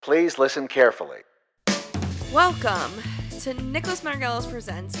Please listen carefully. Welcome to Nicholas Margellos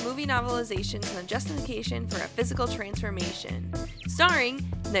Presents Movie Novelizations and a Justification for a Physical Transformation, starring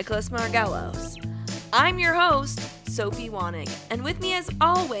Nicholas Margellos. I'm your host, Sophie Wannick, and with me as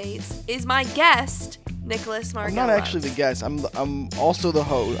always is my guest, Nicholas Margellos. I'm not actually the guest. I'm also the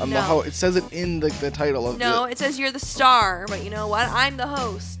host. I'm the host. It says it in the title of it says you're the star, but you know what? I'm the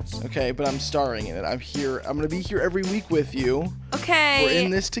host. Okay, but I'm starring in it. I'm here. I'm going to be here every week with you. Okay. We're in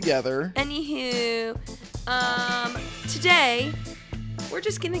this together. Anywho, today we're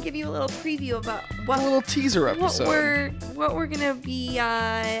just going to give you a little preview about a little teaser episode. What we're going to be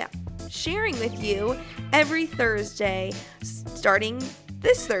sharing with you every Thursday, starting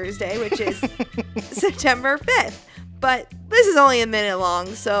this Thursday, which is September 5th. But this is only a minute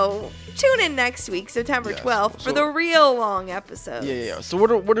long, so tune in next week, September 12th, for the real long episode. Yeah. So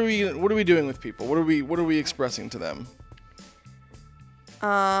what are we doing with people? What are we expressing to them?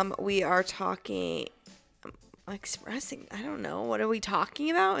 We are talking, expressing. I don't know. What are we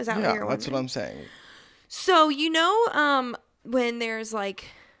talking about? Is that what you're wondering? That's what I'm saying. So when there's like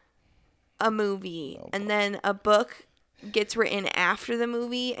a movie and then a book gets written after the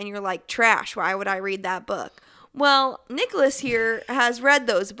movie, and you're like, trash. Why would I read that book? Well, Nicholas here has read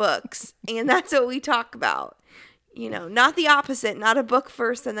those books, and that's what we talk about. You know, not the opposite, not a book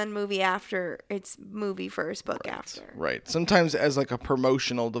first and then movie after. It's movie first, book after. Right. Sometimes as like a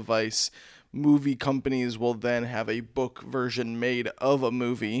promotional device, movie companies will then have a book version made of a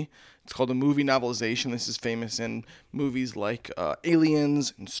movie. It's called a movie novelization. This is famous in movies like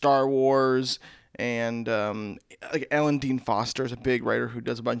Aliens and Star Wars, and like Alan Dean Foster is a big writer who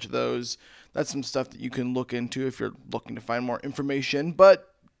does a bunch of those. That's some stuff that you can look into if you're looking to find more information,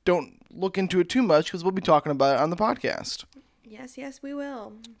 but don't look into it too much because we'll be talking about it on the podcast. Yes, we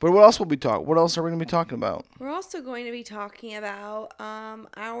will. But what else will we talk? What else are we going to be talking about? We're also going to be talking about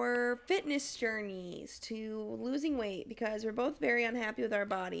our fitness journeys to losing weight, because we're both very unhappy with our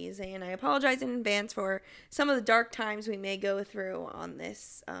bodies, and I apologize in advance for some of the dark times we may go through on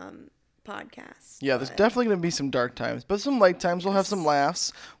this podcast. Yeah, there's definitely going to be some dark times, but some light times. We'll have some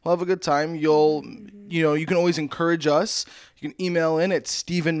laughs. We'll have a good time. You can always encourage us. You can email in at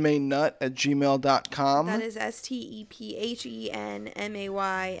stephenmaynut@gmail.com. That is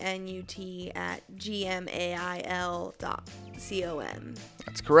stephenmaynut@gmail.com.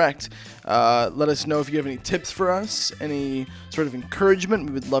 That's correct. Let us know if you have any tips for us, any sort of encouragement.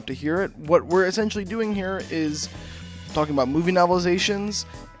 We would love to hear it. What we're essentially doing here is talking about movie novelizations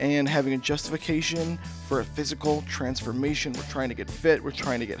and having a justification for a physical transformation. We're trying to get fit. We're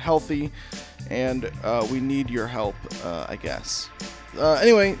trying to get healthy. And we need your help, I guess.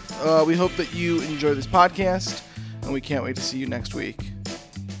 Anyway, we hope that you enjoy this podcast, and we can't wait to see you next week.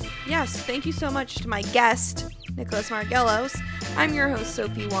 Yes, thank you so much to my guest, Nicholas Margellos. I'm your host,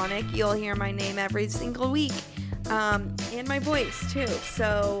 Sophie Wannick. You'll hear my name every single week, and my voice, too.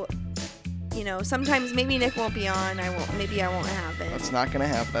 So, sometimes maybe Nick won't be on. Maybe I won't have it. That's not gonna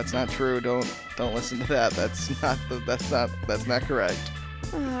happen. That's not true. Don't listen to that. That's not correct.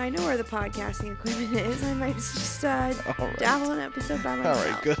 I know where the podcasting equipment is. I might just dabble an episode by myself. All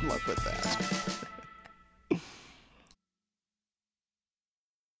right. Good luck with that.